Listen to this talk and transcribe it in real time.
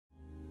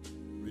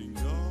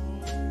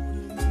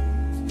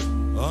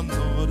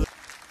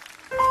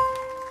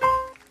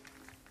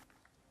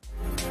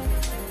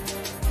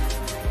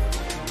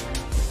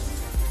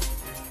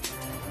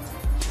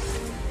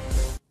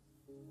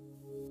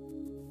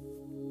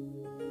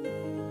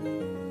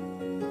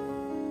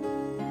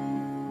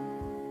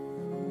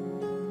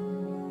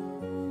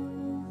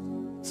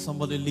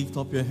Somebody lift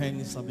up your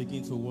hands and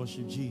begin to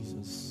worship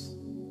Jesus.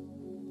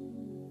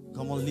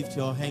 Come on, lift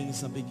your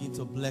hands and begin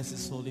to bless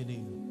his holy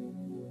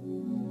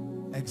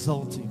name.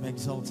 Exalt him,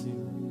 exalt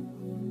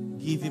him.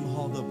 Give him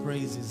all the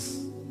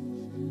praises.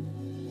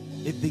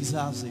 It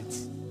deserves it.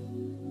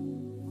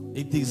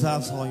 It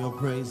deserves all your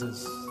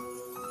praises.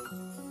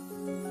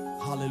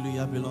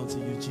 Hallelujah belong to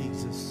you,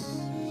 Jesus.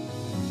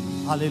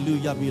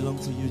 Hallelujah belong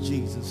to you,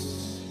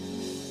 Jesus.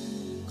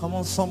 Come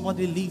on,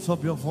 somebody lift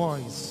up your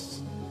voice.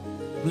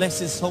 Bless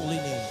his holy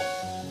name,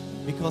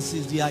 because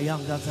he's the I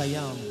am that I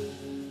am,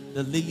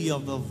 the lily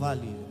of the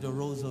valley, the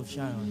rose of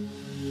Sharon.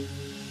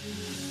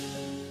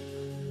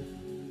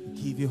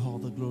 Give you all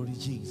the glory,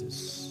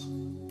 Jesus.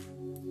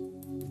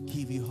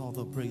 Give you all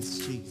the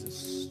praise,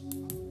 Jesus.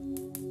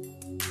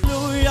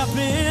 Hallelujah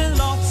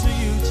belongs to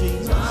you,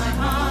 Jesus. My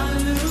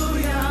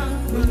hallelujah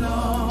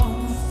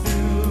belongs to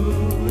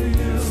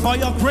you. For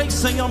your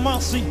grace and your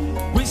mercy,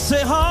 we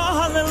say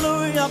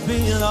hallelujah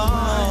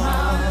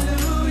belongs.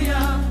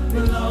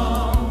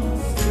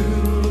 Belongs to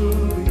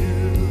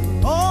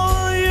you.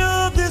 Oh,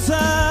 you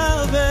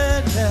deserve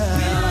it.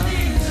 You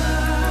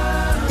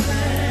deserve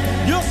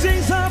it. You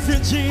deserve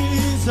it, Jesus. You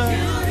deserve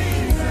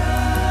it.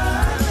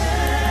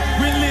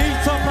 We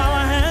lift up our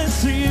hands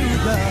to you,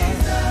 God.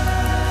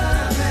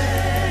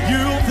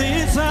 You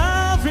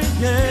deserve it,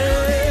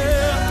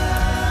 yeah.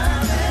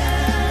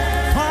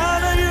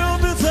 Father, you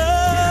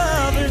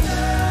deserve it.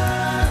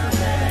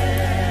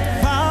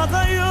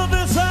 Father, you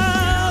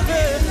deserve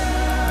it.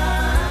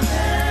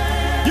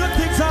 You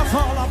deserve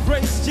all our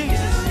praise,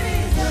 Jesus.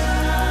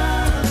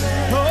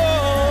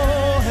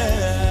 Oh,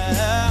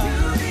 yeah.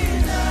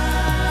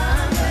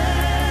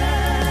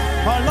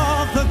 All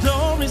of the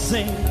glory,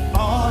 sing.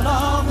 All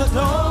of the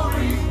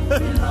glory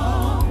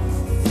belongs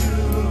to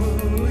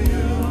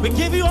you. we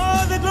give you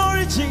all the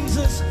glory,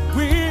 Jesus.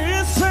 We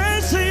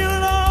say to you,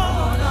 Lord.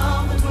 All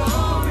of the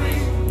glory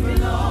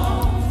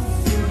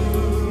belongs to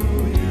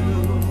you.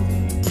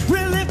 We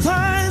lift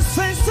high and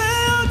say,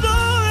 all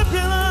glory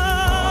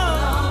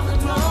belongs. All of the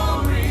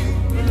glory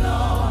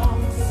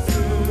belongs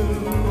to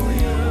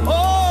you. Oh,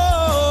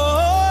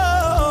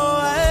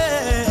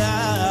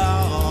 yeah.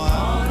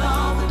 All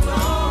of the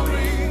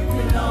glory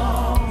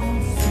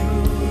belongs to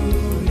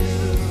you.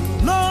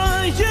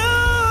 Lord, you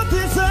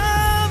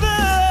deserve it.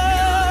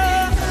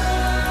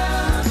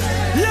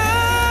 You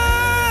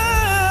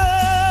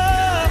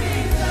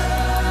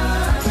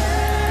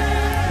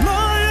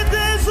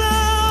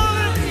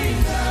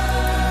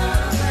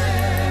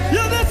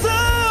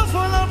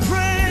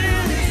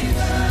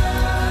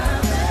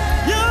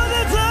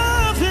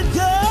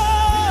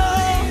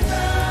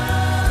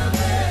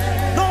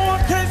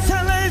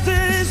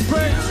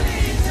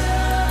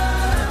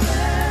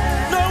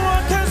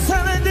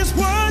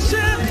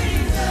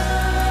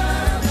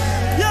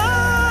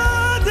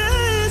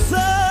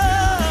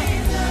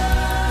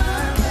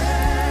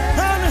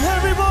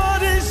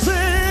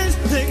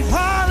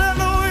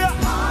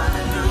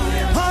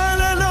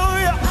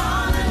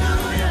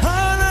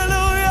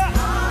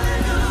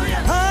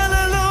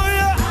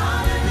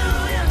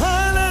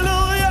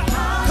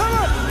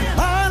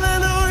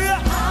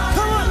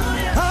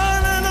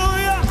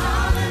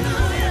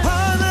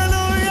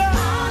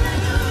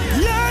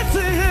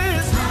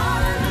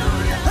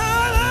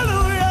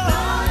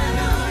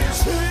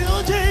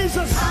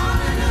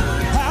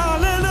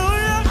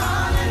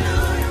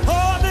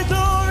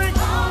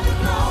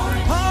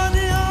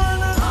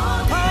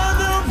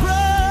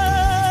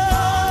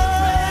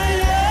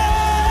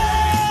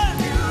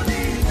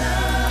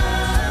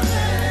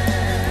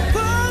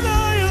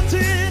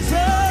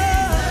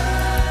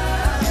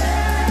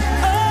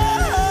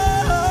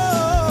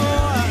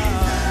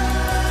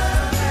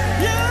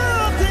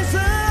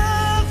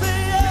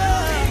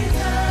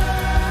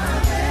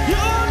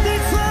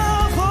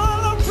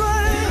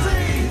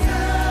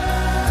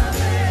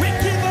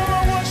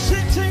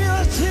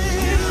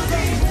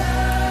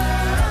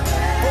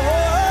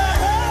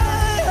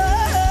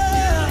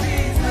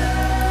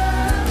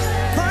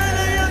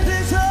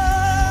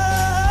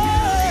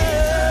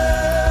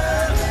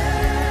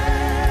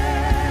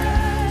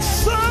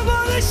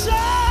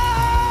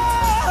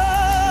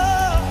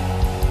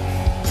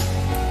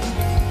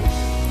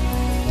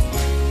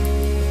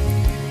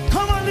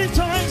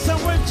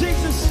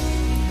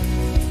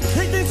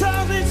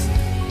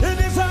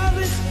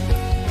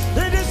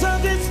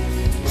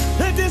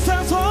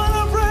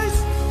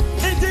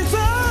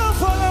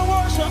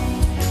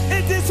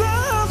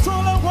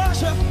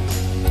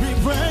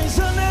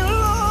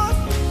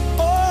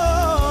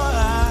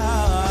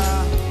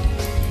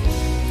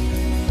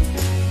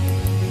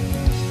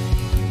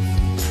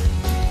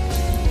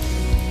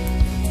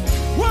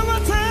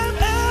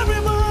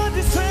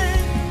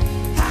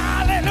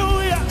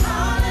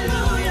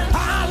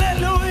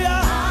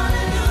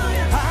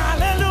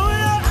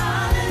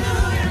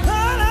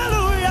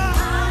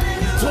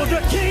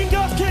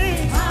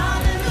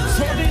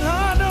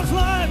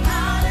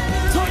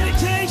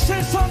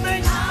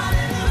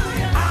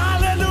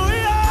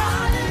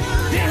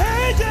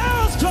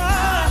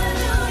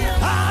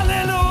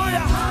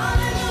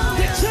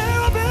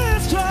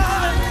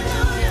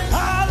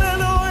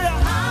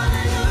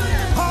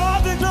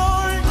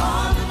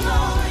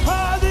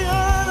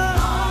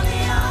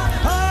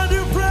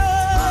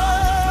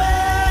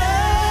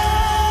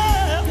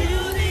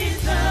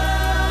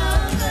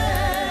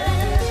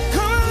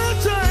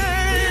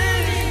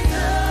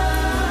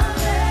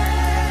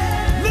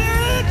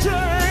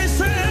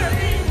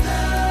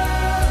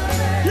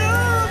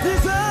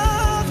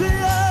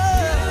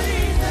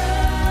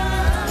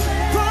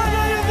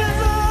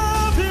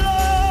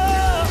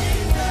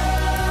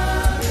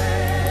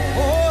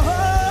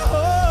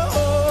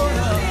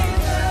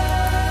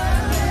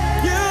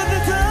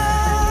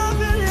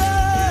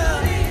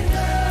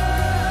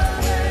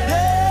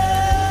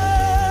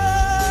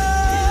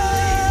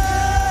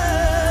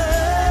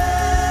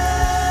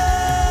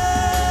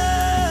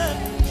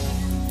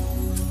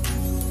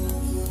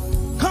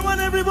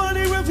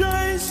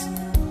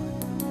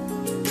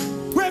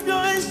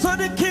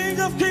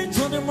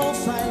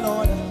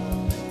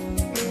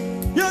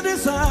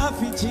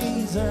deserve it,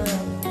 Jesus.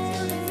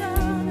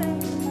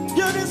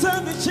 You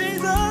deserve it,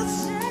 Jesus.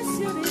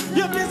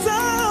 You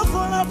deserve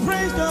all our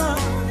praise, God.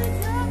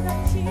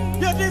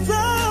 You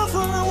deserve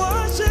all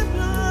our worship,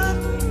 God.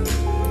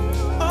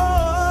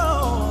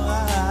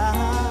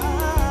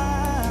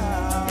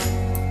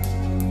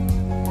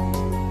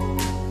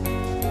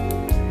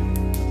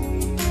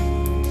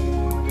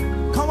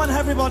 Come on,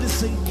 everybody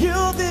sing.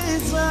 You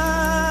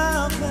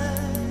deserve it.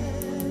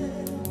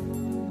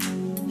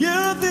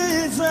 You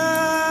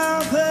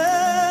deserve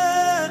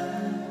it.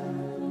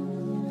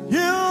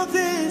 You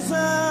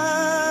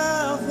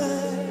deserve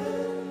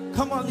it.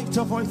 Come on, lift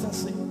your voice and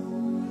sing.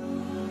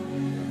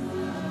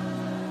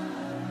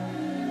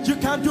 You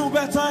can do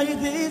better. He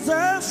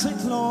deserves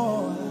it,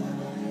 Lord.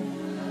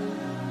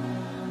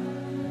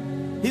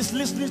 He's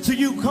listening to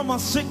you. Come on,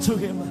 sing to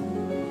him.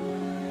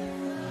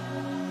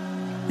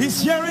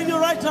 He's hearing you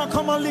right now.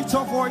 Come on, lift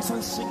your voice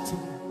and sing to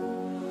him.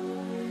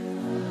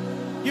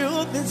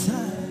 You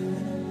deserve.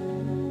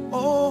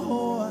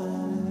 Oh,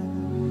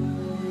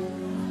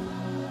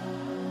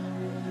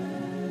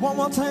 one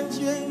more time,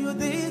 you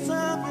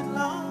deserve it,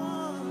 Lord.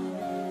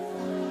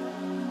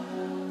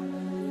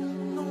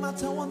 No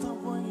matter what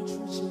I'm going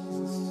through,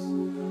 Jesus.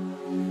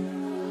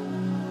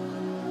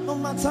 No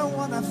matter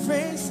what I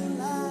face in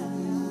life.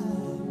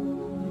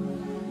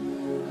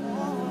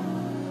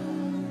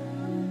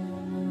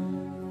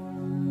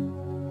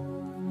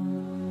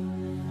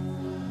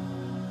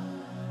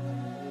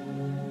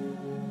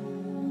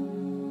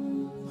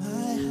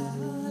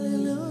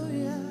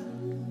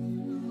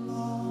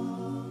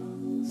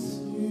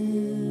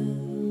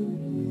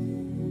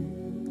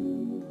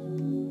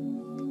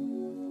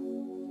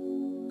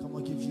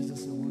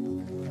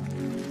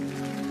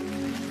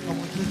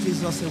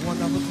 Jesus, a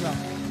wonderful clap.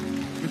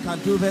 You can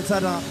do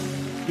better now.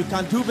 You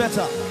can do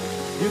better.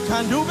 You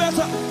can do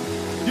better.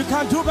 You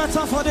can do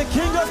better for the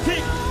King of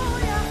Kings.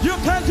 You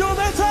can do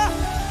better.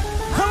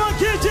 Come on,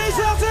 give Jesus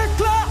a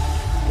clap.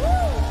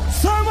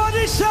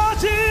 Somebody shout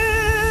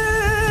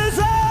Jesus.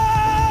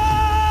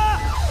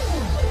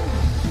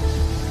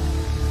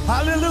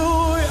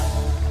 Hallelujah.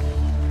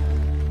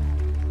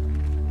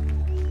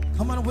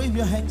 Come on, wave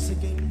your hands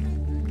again.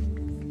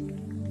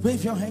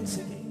 Wave your hands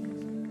again.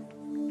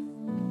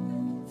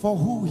 For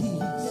who he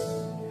is.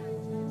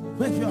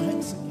 Wave your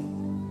hands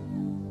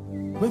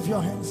again. Wave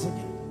your hands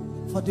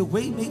again. For the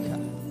way maker.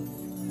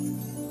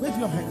 Wave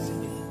your hands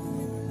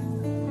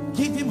again.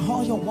 Give him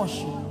all your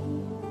worship.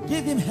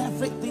 Give him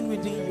everything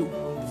within you.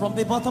 From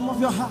the bottom of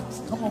your heart,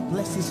 come on,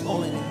 bless his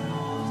holy name.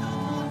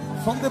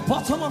 From the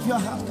bottom of your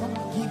heart, come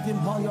on, give him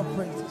all your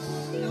praises.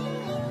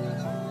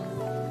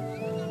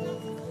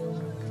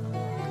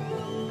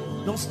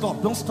 Don't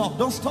stop, don't stop,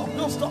 don't stop,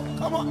 don't stop.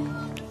 Come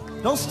on.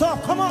 Don't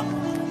stop, come on.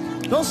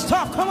 Don't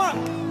stop, come on.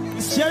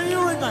 It's sharing you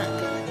tonight.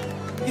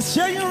 It's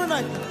sharing you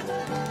tonight.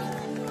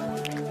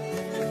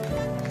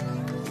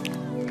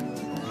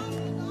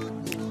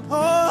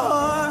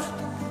 Oh,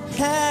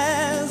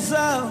 hands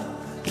up,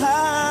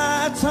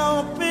 heart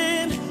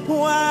open,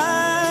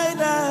 wide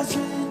as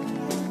we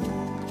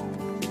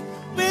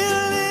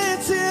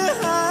lift you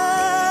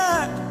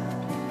high.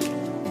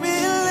 We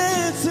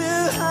lift you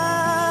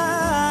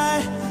high.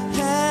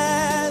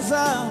 Hands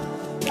up,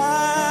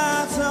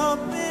 heart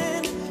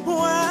open,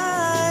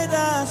 wide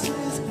as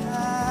the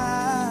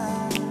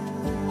sky.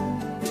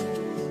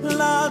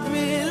 Lord,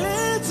 we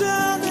lift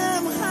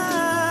them high.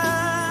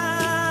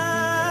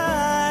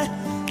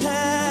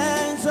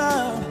 Hands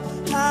up,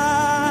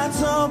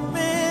 hearts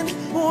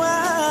open,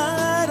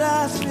 wide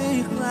as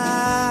we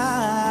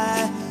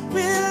cry.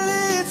 We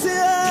lift you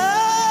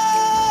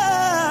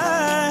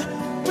high.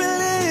 We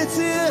lift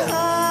you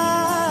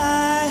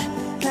high.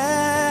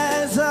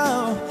 Hands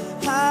up,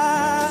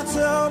 hearts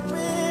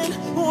open,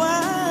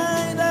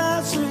 wide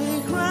as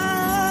we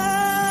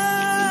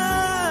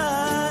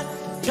cry.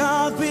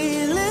 God,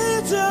 we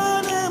lift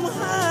them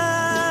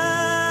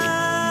high.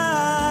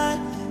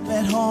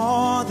 Let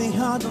all the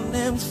other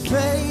names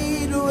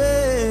fade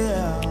away.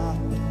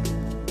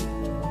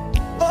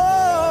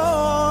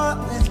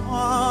 Oh, let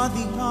all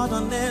the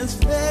other names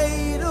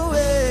fade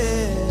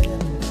away.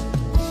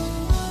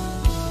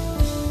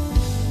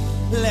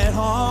 Let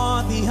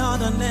all the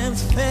other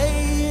names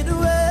fade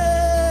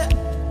away.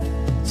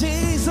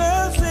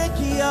 Jesus, take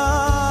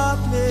your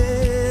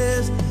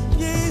place.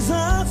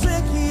 Jesus,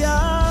 take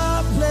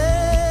your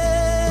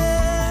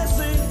place.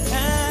 Sing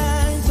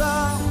hands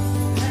up.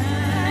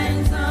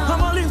 Hands up,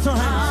 Come on, lift your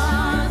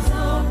hands. arms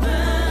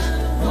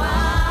open,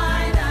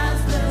 wide as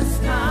the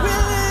sky. We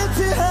lift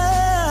you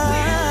high.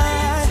 We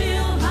lift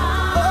you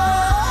high.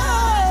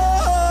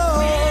 Oh,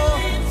 We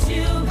lift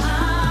you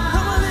high.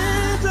 come on,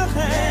 lift your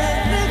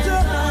hands. Lift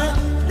your hands.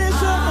 Lift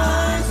your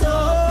hands. Oh,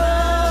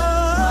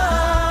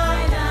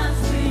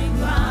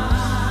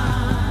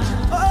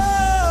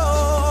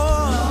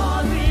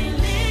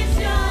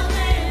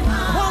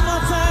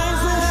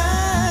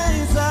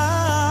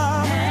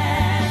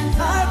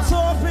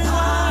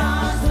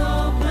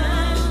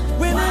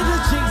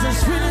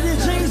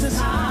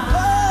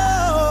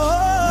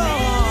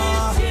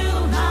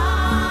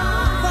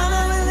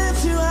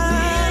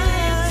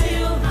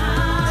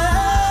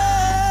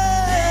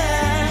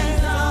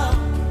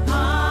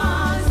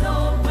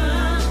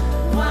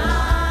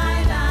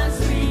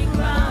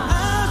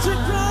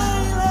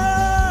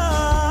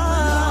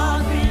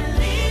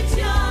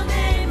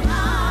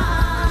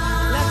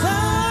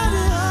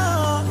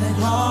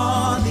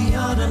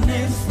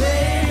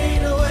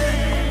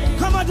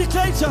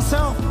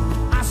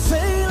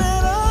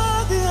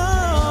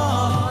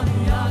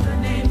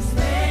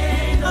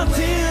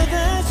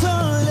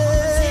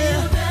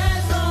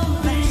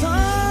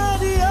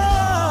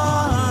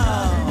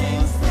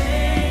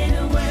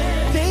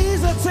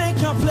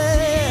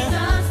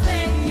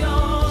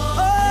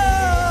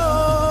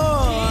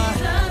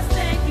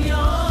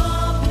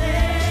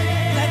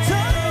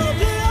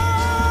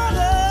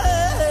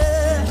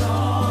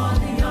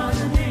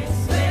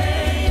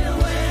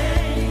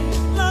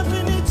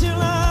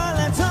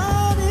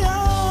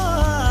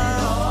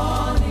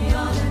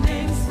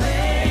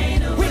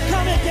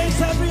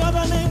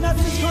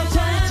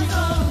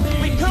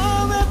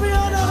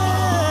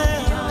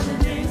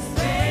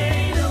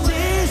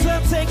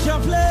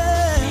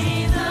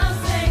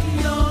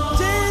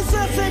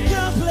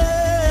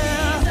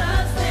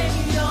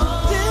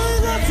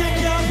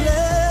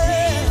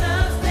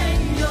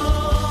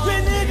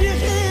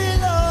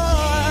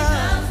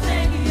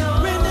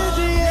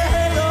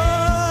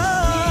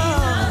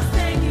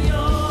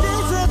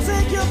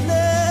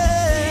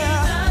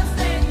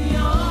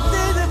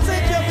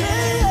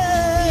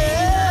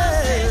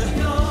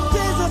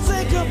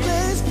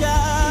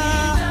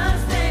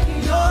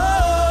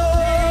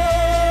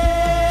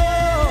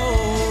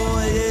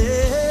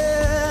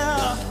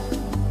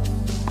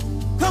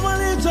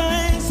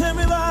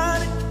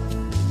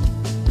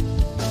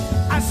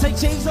 say,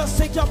 Jesus,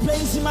 take your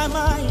place in my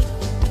mind.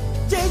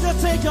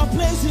 Jesus, take your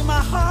place in my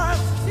heart.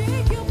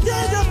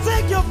 Jesus,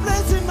 take your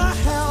place in my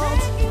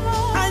health.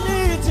 I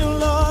need you,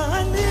 Lord.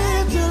 I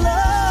need you,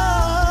 Lord.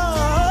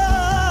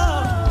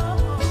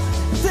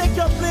 Take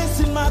your place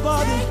in my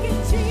body.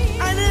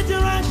 I need you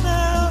right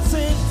now.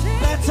 Sing,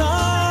 let's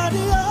all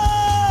the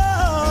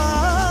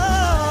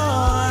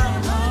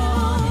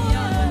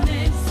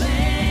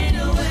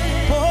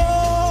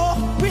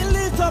oh, we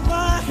lift up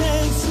our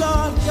hands,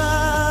 Lord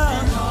God.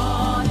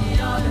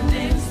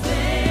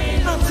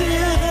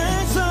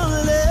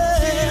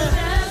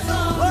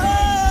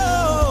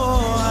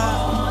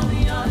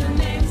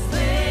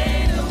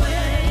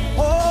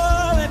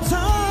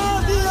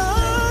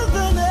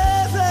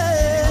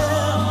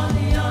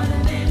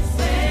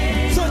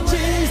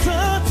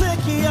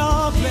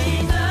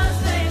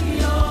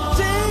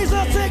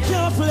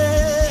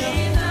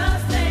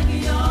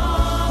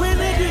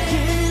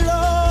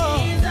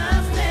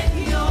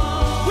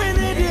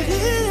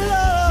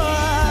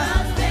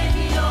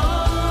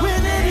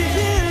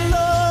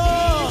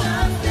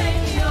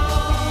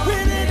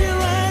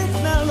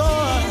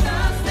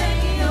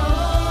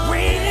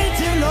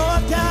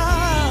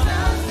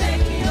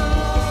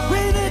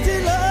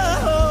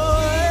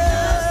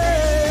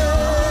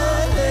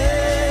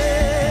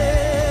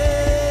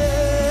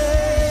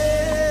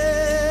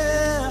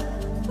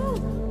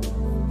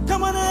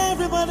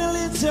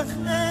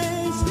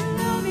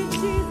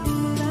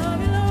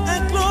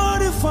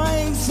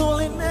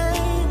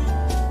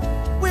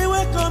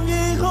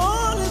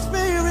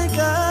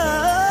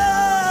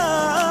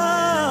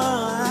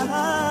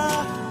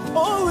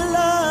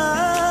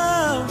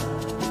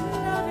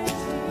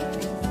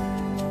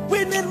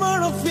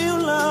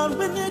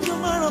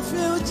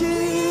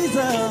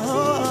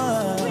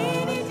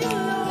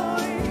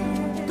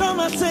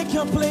 Take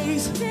your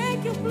place.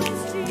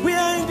 We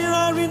are in the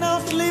arena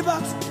of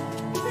liberty.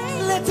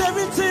 Let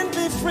everything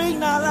be free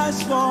in our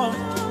lives, Lord.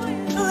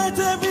 Let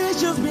every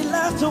issue be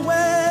left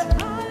away.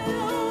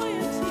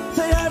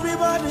 Say,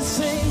 everybody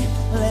sing,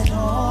 let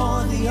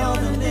all the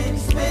other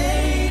names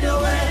fade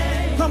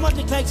away. Come on,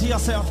 declare to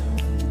yourself.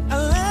 And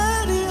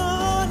let the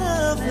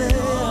honor fade. Let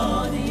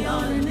all the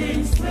other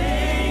names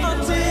fade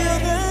until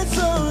there's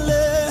only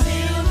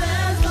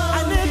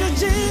I need you,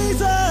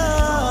 Jesus.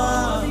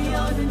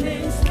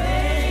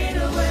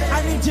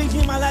 Take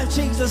in my life,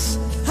 Jesus.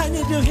 I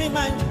need you in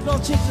my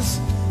Lord Jesus.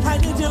 I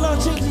need you,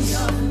 Lord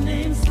Jesus.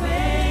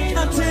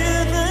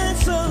 Until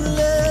there's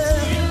only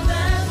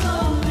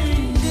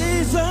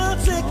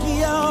Jesus, take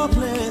your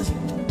place.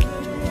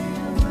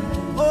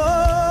 Oh,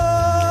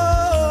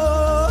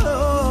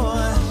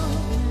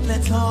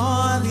 let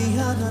all the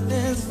other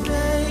names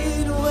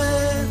fade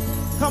away.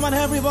 Come on,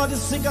 everybody,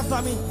 sing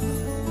after me.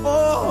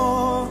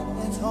 Oh,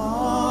 let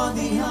all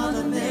the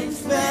other names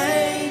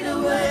fade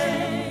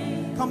away.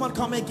 Come on,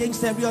 come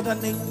against every other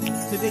name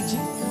today, Jesus.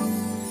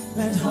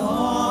 Let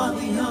all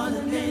the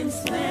other names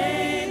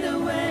fade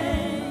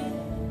away.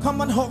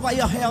 Come on, over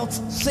your health.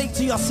 Say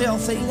to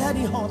yourself, say, let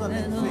the other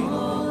names fade away.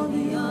 All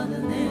the other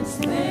names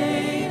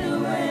fade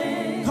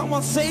away. Come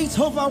on, say it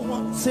over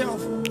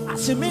oneself.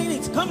 As you mean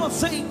it, come on,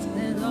 say it.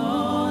 Let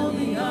all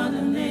the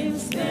other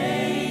names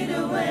fade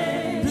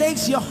away.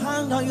 Place your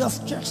hand on your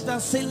chest and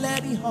say,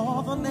 let the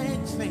other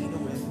names fade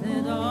away.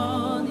 Let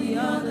all the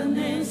other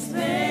names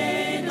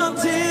fade away.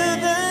 Until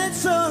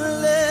there's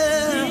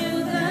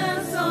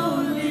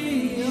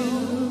only you.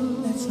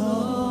 Let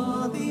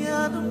all the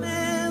other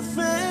names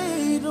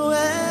fade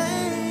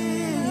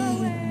away.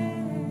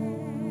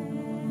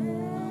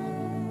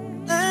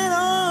 Let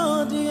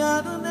all the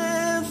other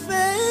names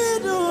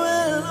fade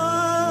away,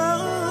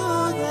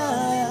 Lord.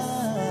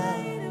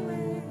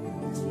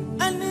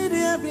 I need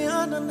every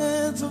other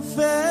name to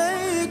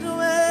fade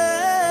away.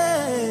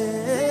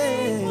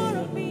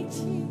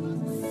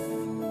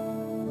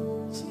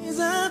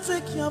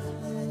 Take your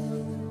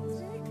place.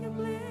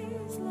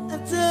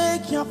 And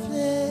take your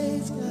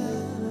place,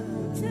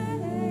 God.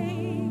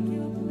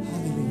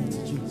 Hallelujah to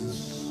Jesus.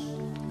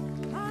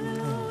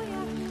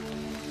 Hallelujah.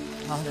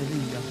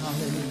 Hallelujah.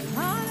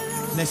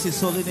 Hallelujah. Bless His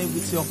holy name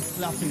with your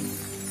clapping.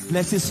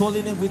 Bless His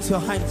holy name with your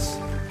hands.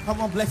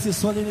 Come on, bless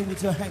His holy name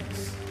with your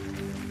hands.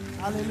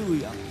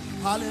 Hallelujah.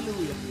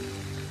 Hallelujah.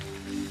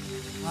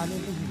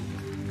 Hallelujah.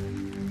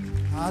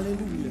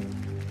 Hallelujah.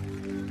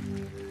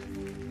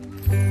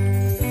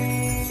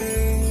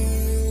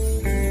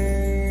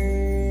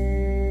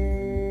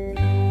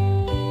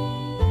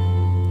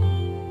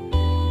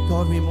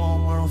 God, we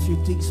want more of you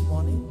this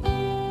morning.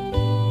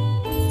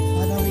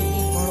 Father, we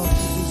need more of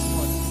you this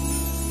morning.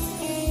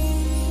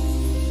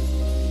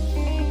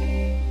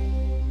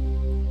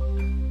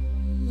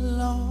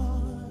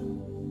 Lord,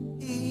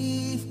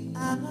 if I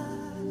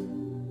find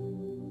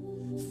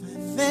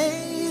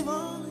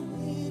favor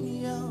in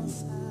your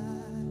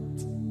sight,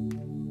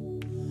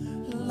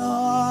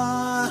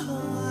 Lord,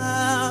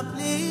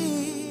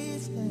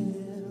 please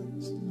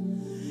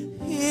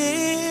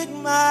hear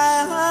my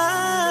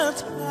heart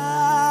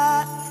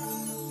cry.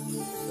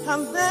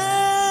 I'm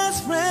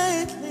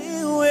desperately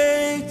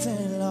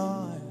waiting,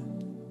 Lord,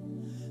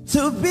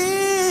 to be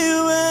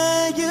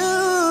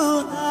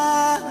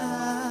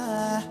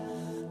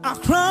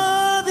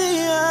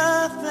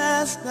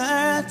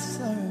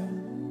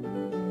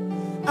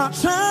I'll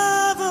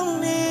travel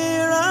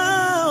near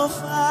or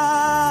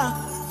far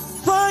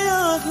for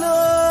your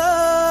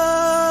glory.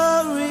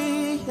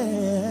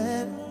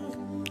 Yeah.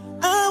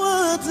 I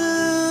will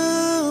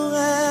do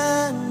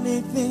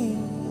anything,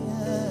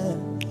 yeah,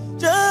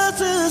 just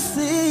to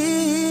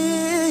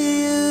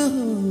see you,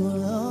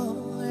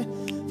 Lord,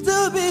 to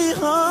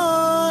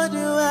behold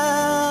you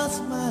as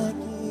my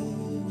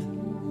King.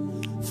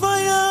 For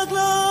your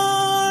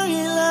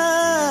glory, Lord,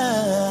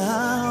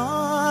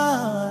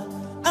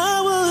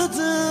 I will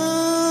do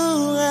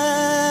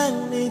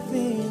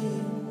anything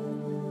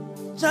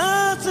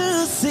just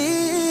to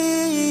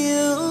see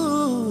you,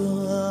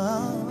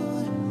 Lord,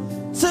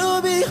 to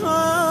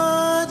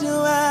behold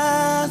you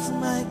as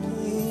my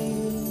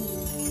King.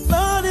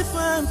 Lord, if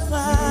I'm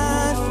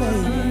fine for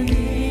you,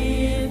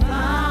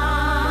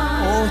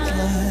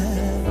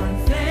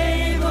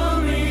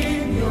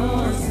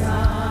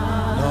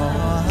 oh,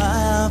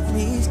 Lord,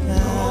 please come.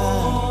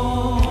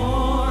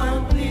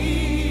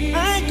 I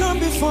come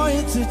before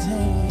you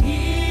today.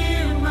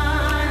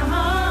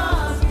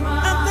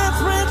 I'm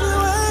desperately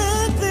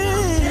waiting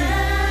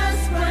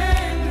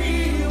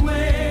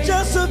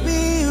just to be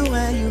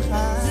where you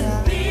are.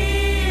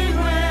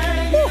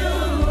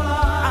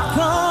 I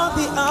cross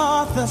the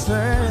author's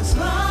verse,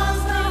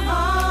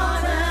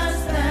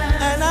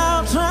 and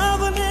I'll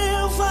travel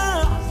near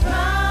far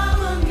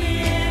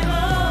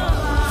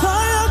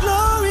for your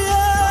glory.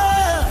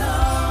 Yeah.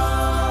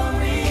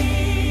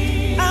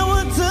 I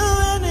will do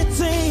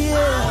anything,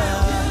 yeah,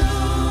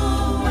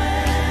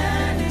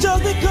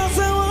 just because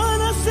I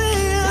wanna see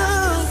you,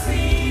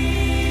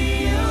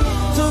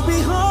 to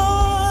behold,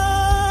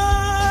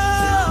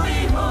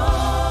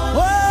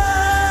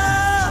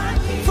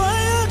 for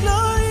your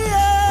glory.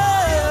 Yeah.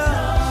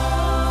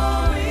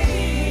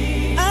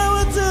 I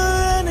will do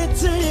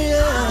anything,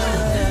 yeah,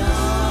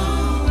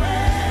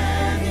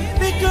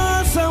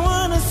 because I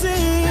wanna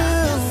see you.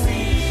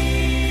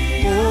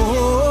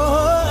 Oh,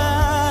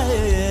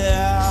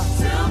 yeah.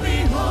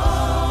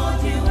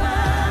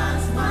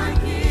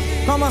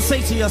 Come on,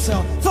 say to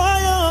yourself, for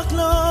your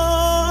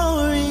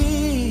glory,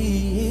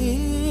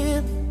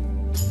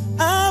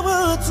 I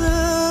will do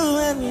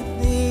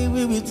anything,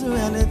 we will do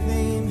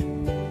anything,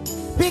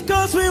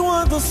 because we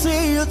want to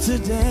see you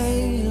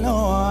today,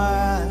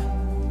 Lord,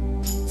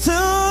 to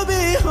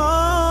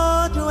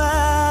behold you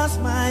as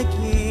my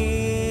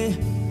King.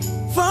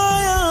 For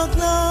your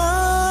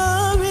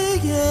glory,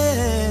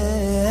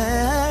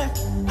 yeah,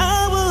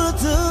 I will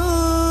do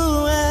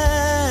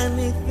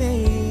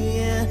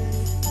anything,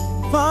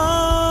 for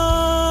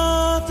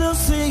to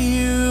see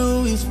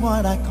you is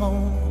what I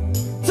come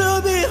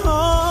to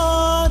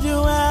behold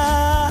you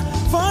as.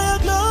 For your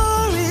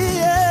glory,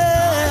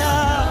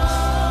 yeah.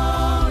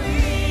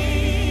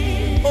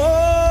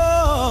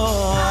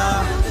 Oh,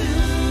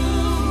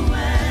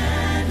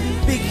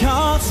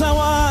 because I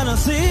wanna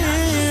see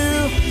you.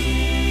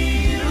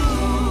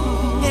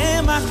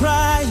 Yeah, my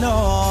cry,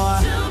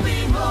 Lord.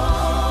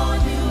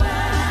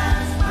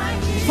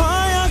 For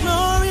your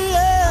glory,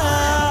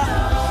 yeah,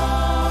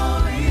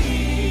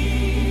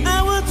 I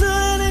will do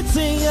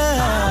anything,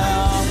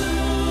 yeah,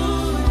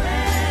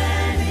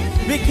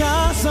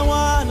 because I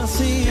wanna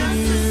see you.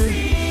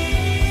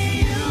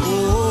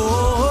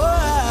 Oh,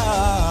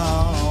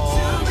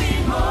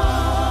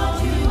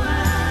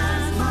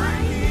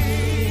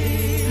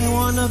 I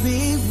wanna be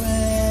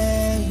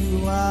where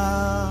you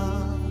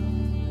are.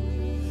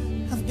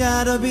 I've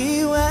gotta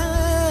be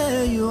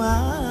where you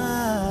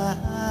are.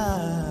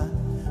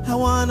 I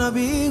wanna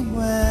be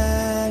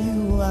where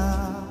you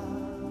are.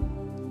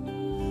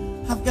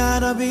 I've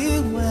gotta be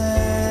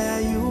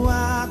where you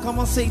are. Come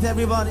on, say it,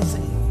 everybody, say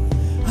it.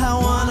 I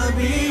wanna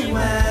be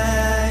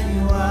where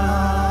you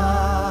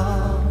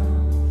are.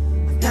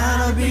 I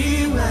gotta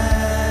be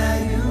where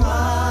you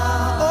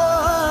are. Oh,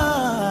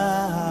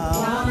 I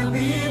wanna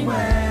be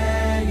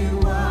where you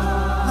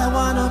are. I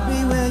wanna be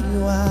where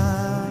you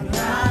are. I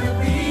gotta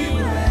be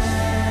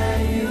where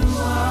you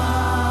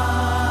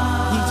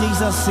are. Give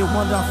Jesus a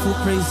wonderful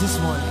praise this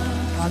morning.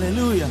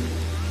 Hallelujah.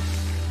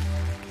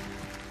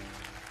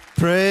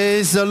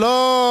 Praise the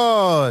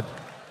Lord.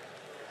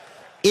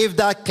 If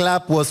that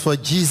clap was for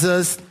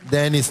Jesus,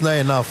 then it's not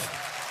enough.